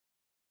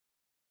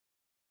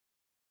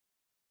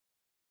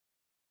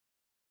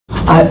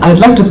I'd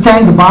like to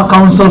thank the Bar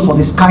Council for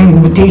this kind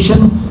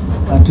invitation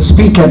to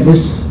speak at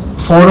this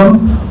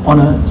forum on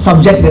a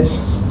subject that's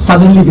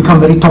suddenly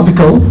become very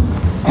topical,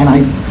 and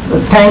I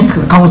thank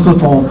the Council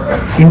for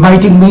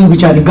inviting me,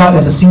 which I regard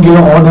as a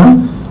singular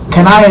honor.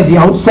 Can I at the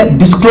outset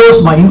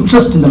disclose my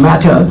interest in the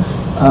matter?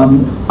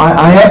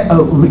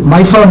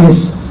 My firm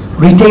is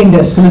retained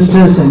as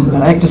solicitors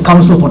and act as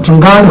counsel for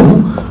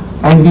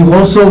Terengganu, and we've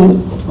also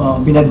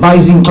been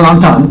advising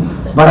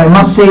Kelantan, but I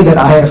must say that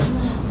I have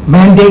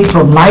mandate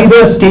from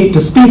neither state to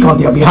speak on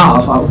their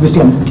behalf.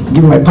 Obviously, I'm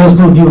giving my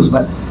personal views,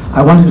 but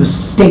I wanted to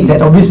state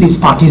that obviously it's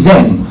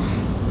partisan.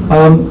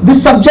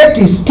 This subject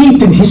is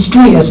steeped in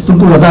history, as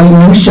Tengku Razaleigh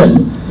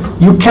mentioned.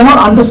 You cannot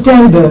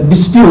understand the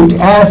dispute,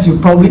 as you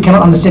probably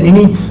cannot understand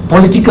any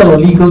political or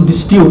legal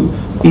dispute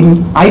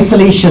in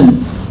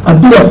isolation. A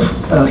bit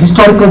of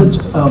historical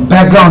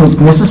background is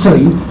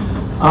necessary.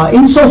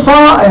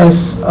 Insofar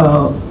as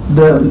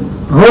the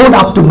road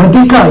up to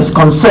Merdeka is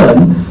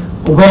concerned,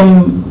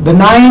 when the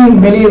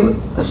 9 Malay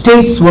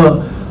states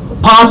were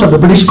part of the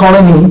British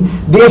colony,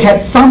 they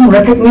had some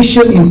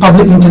recognition in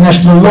public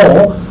international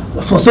law.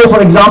 So,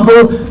 for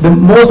example, the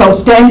most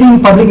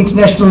outstanding public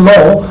international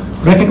law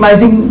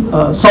recognizing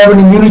sovereign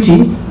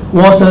immunity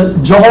was a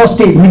Johor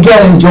state, Miguel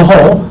and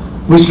Johor,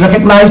 which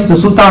recognized the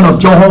Sultan of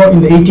Johor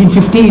in the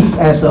 1850s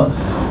as a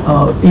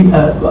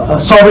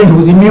sovereign who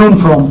was immune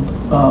from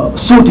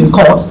suit in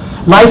courts.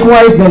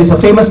 Likewise, there is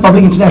a famous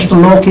public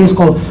international law case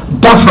called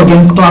Duff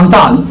against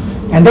Kelantan,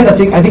 and then I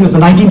think it was the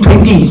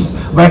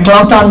 1920s, where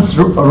Kelantan's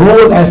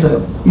role as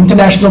an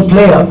international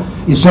player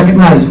is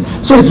recognized.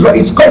 So it's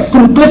quite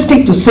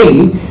simplistic to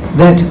say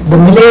that the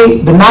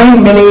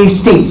 9 Malay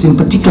states in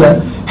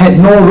particular had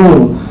no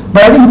role.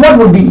 But I think what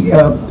would be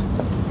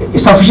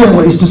sufficient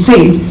is to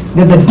say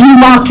that the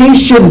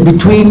demarcation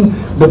between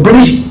the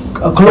British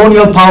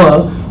colonial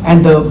power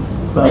and the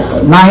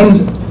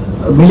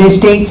 9 Malay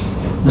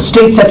states, the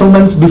state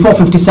settlements before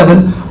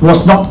 57,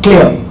 was not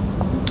clear.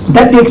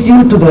 That takes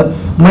you to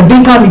the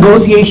Merdeka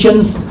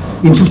negotiations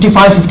in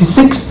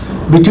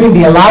 55-56 between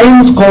the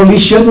Alliance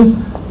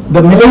Coalition,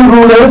 the Malay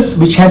rulers,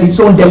 which had its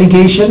own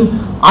delegation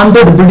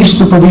under the British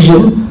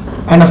supervision,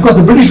 and of course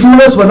the British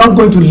rulers were not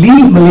going to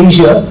leave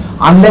Malaysia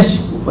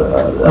unless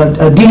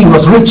a deal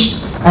was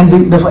reached, and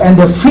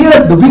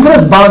the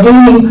vigorous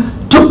bargaining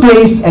took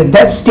place at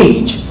that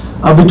stage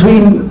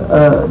between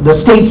the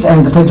states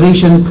and the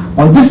Federation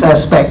on this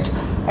aspect.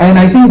 And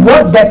I think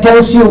what that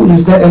tells you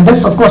is that, and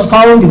that's of course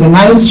found in the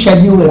 9th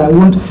schedule, and I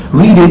won't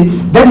read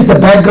it, that is the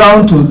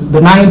background to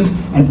the 9th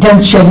and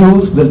 10th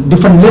schedules, the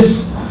different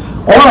lists.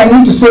 All I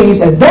need to say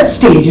is at that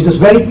stage it was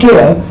very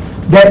clear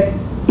that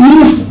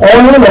if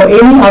oil or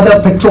any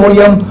other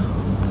petroleum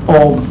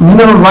or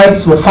mineral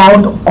rights were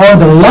found on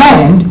the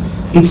land,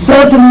 it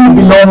certainly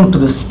belonged to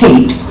the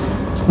state.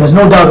 There's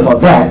no doubt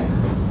about that.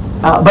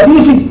 But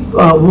if it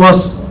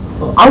was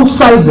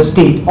outside the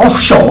state,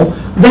 offshore,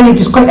 then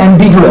it is quite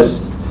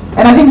ambiguous.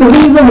 And I think the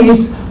reason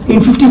is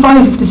in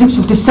 55, 56,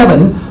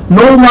 57,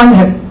 no one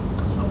had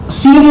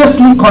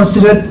seriously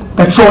considered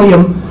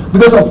petroleum,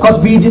 because of course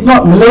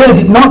Malaya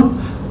did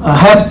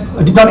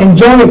not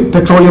enjoy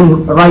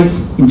petroleum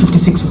rights in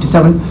 56,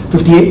 57,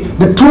 58.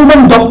 The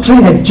Truman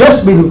Doctrine had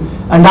just been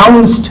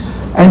announced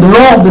and the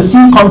Law of the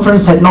Sea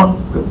Conference had not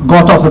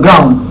got off the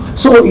ground.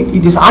 So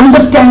it is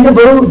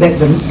understandable that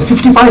the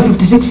 55,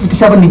 56,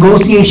 57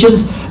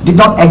 negotiations did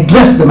not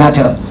address the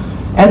matter.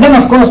 And then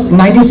of course in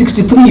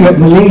 1963 you had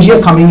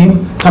Malaysia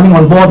coming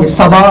on board with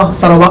Sabah,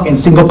 Sarawak and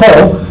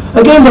Singapore.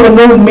 Again, there were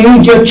no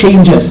major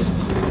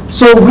changes.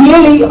 So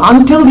really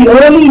until the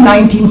early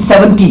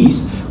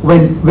 1970s,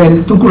 when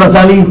Tengku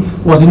Razaleigh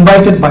was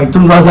invited by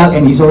Tun Razak,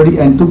 and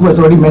Tengku has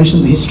already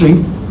mentioned the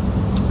history,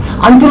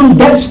 until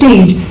that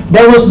stage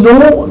there was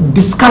no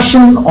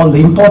discussion on the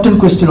important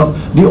question of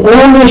the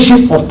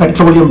ownership of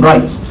petroleum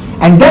rights.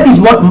 And that is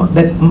what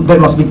that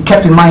must be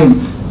kept in mind.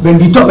 When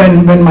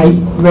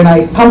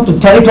I come to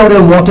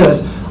territorial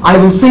waters, I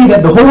will say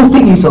that the whole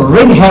thing is a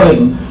red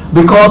herring,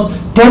 because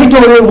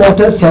territorial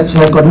waters have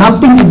got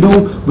nothing to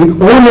do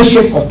with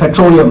ownership of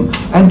petroleum,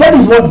 and that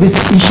is what this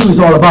issue is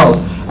all about.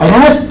 And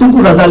as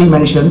Tengku Razaleigh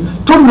mentioned,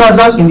 Tun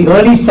Razak in the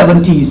early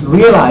 70s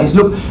realized,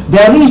 look,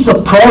 there is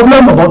a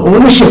problem about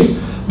ownership,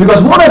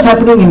 because what was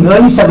happening in the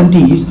early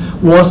 70s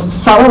was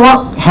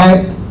Sarawak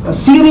had a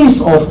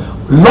series of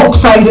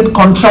lopsided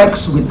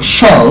contracts with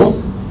Shell.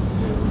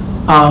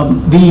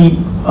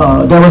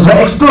 There was an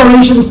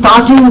exploration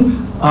starting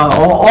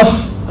off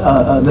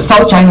the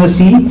South China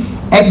Sea.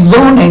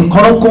 Exxon and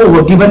Conoco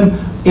were given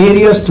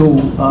areas to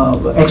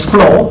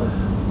explore,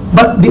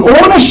 but the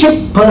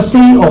ownership per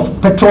se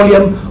of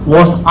petroleum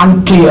was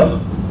unclear.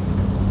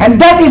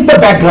 And that is the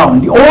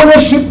background. The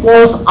ownership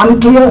was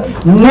unclear,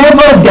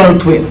 never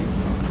dealt with.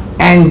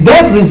 And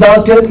that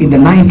resulted in the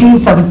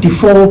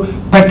 1974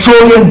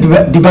 Petroleum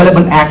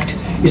Development Act.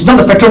 It's not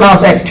the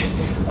Petronas Act,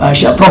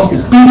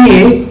 it's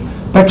PDA,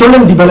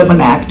 Petroleum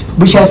Development Act,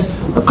 which has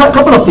a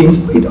couple of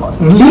things. It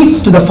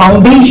leads to the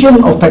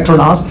foundation of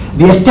Petronas,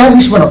 the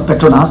establishment of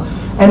Petronas,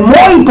 and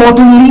more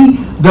importantly,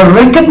 the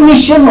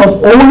recognition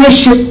of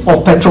ownership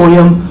of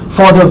petroleum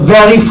for the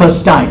very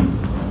first time.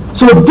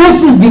 So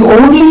this is the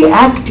only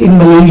act in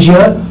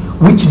Malaysia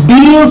which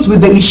deals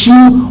with the issue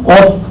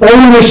of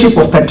ownership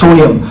of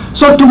petroleum.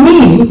 So to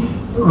me,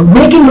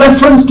 making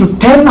reference to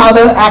 10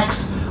 other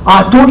acts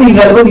are totally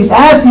irrelevant, is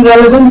as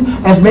irrelevant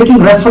as making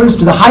reference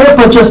to the Hire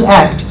Purchase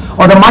Act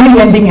or the Money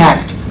Lending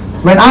Act.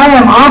 When I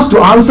am asked to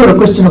answer a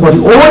question about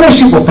the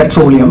ownership of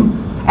petroleum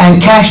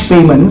and cash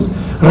payments,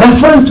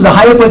 reference to the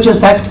Hire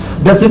Purchase Act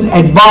doesn't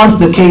advance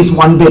the case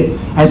one bit.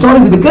 And so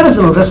with the greatest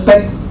of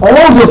respect,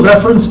 all those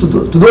references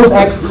to those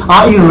acts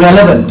are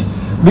irrelevant,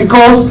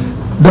 because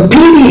the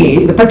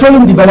PDA, the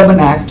Petroleum Development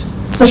Act,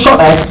 it's a short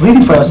act, read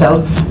it for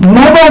yourself,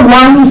 never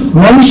once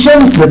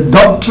mentions the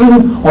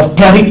doctrine of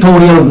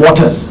territorial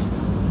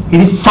waters. It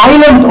is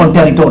silent on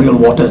territorial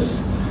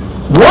waters.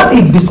 What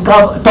it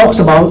talks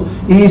about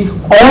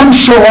is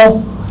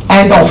onshore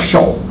and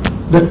offshore.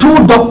 The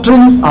two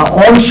doctrines are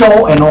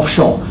onshore and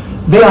offshore.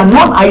 They are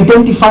not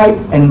identified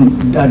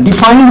and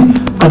defined,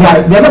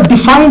 they are not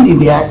defined in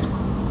the act.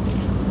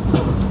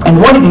 And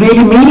what it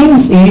really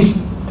means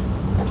is,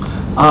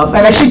 and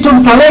actually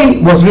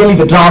Razaleigh was really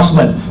the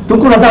draftsman.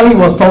 Tengku Razaleigh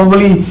was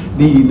probably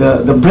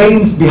the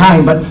brains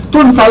behind, but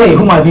Razaleigh,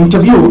 whom I've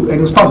interviewed,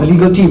 and was part of the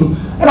legal team,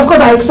 and of course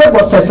I accept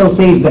what Cecil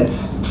says, that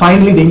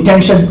finally the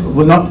intention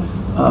will not,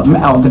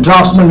 the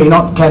draftsman may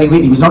not carry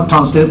weight if he's not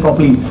translated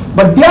properly,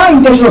 but their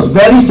intention was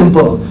very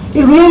simple.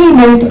 It really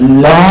meant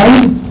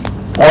land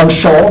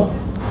onshore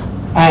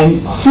and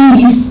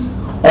seas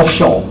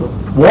offshore.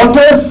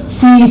 Waters,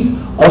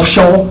 seas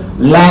offshore,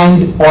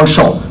 land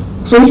onshore.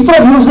 So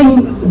instead of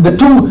using the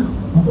two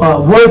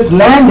words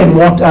land and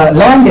water,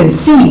 land and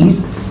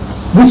seas,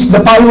 which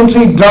the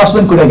parliamentary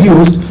draftsman could have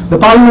used, the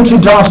parliamentary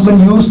draftsman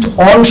used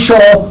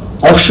onshore,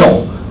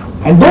 offshore.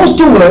 And those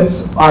two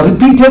words are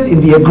repeated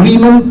in the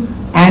agreement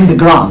and the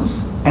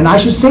grants. And I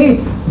should say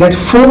that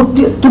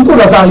Tengku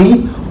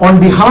Razaleigh, on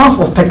behalf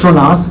of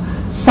Petronas,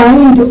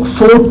 signed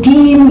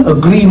 14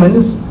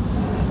 agreements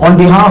on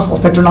behalf of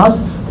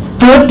Petronas,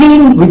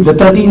 13 with the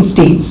 13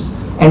 states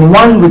and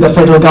 1 with the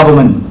federal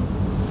government.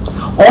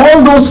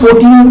 All those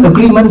 14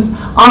 agreements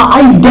are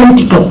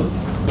identical.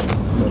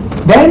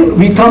 Then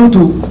we come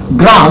to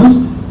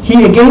grants.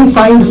 He again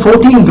signed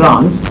 14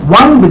 grants,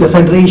 1 with the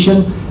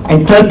federation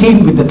and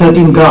 13 with the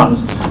 13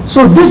 grants.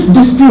 So this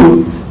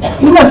dispute,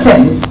 in a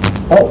sense,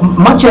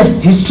 much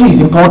as history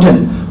is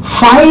important,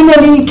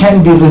 finally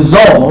can be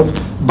resolved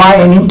by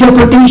an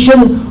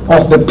interpretation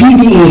of the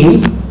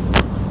PDA,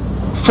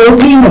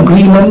 14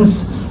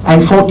 agreements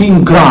and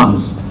 14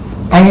 grants.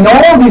 And in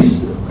all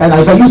these, and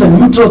if I use a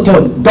neutral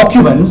term,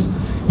 documents,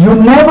 you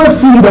never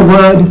see the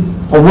word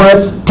or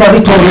words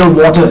territorial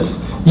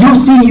waters. You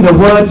see the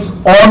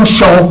words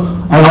onshore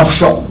and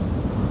offshore.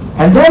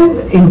 And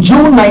then in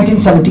June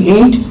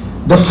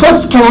 1978, the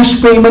first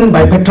cash payment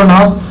by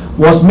Petronas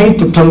was made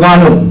to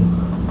Terengganu.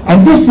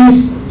 And this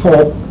is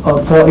for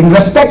in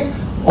respect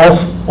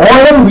of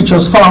oil which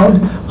was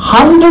found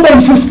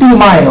 150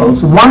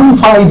 miles,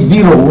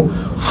 150,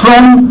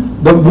 from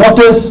the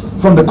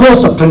waters, from the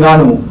coast of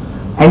Terengganu,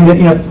 and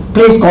in a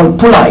place called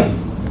Pulai.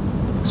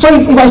 So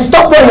if I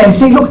stop there and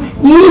say, look,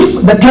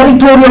 if the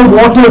territorial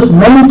waters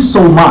meant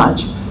so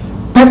much,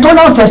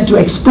 Petronas has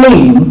to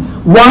explain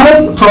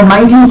why from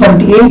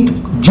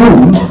 1978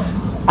 June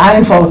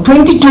and for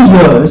 22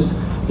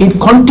 years it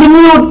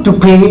continued to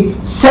pay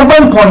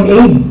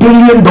 $7.8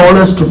 billion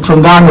to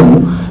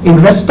Terengganu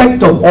in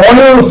respect of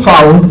oil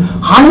found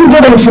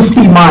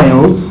 150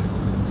 miles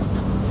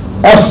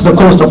off the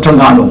coast of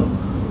Terengganu.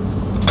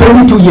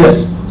 22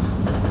 years.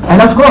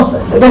 And of course,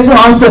 there's no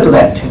answer to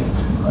that.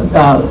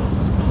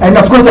 And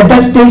of course, at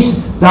that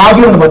stage, the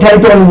argument about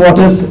territorial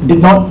waters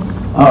did not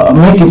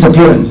make its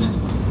appearance.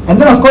 And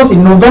then, of course,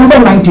 in November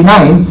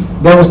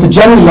 '99, there was the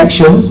general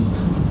elections,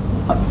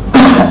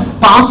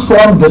 PAS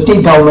formed the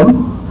state government,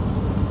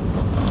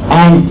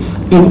 and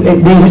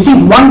they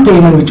received one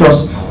payment, which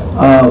was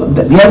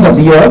the end of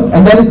the year,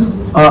 and then,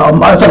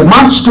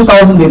 March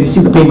 2000, they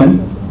received the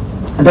payment,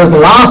 and that was the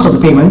last of the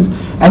payments,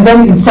 and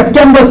then in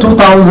September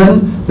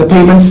 2000, the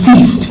payment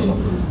ceased.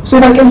 So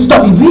if I can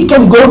stop, if we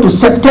can go to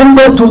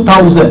September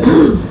 2000,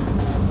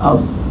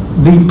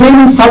 the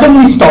payment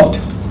suddenly stopped.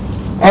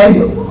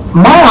 And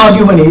my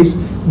argument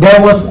is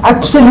there was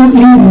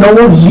absolutely no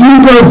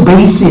legal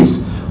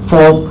basis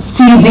for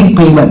ceasing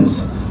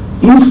payments.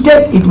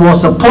 Instead, it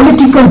was a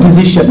political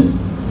decision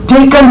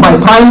taken by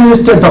Prime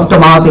Minister Dr.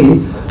 Mahathir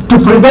to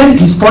prevent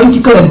his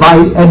political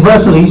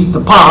adversaries,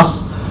 the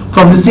PAS,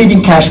 from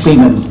receiving cash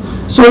payments.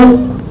 So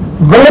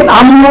when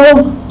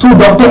UMNO, through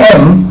Dr.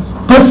 M,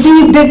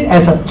 perceived it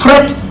as a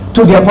threat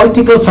to their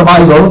political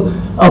survival,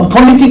 a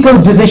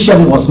political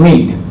decision was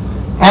made.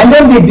 And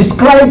then they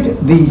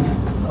described the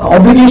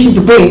obligation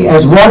to pay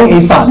as Wong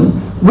Esan,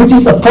 which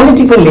is a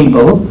political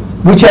label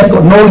which has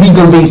got no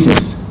legal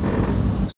basis.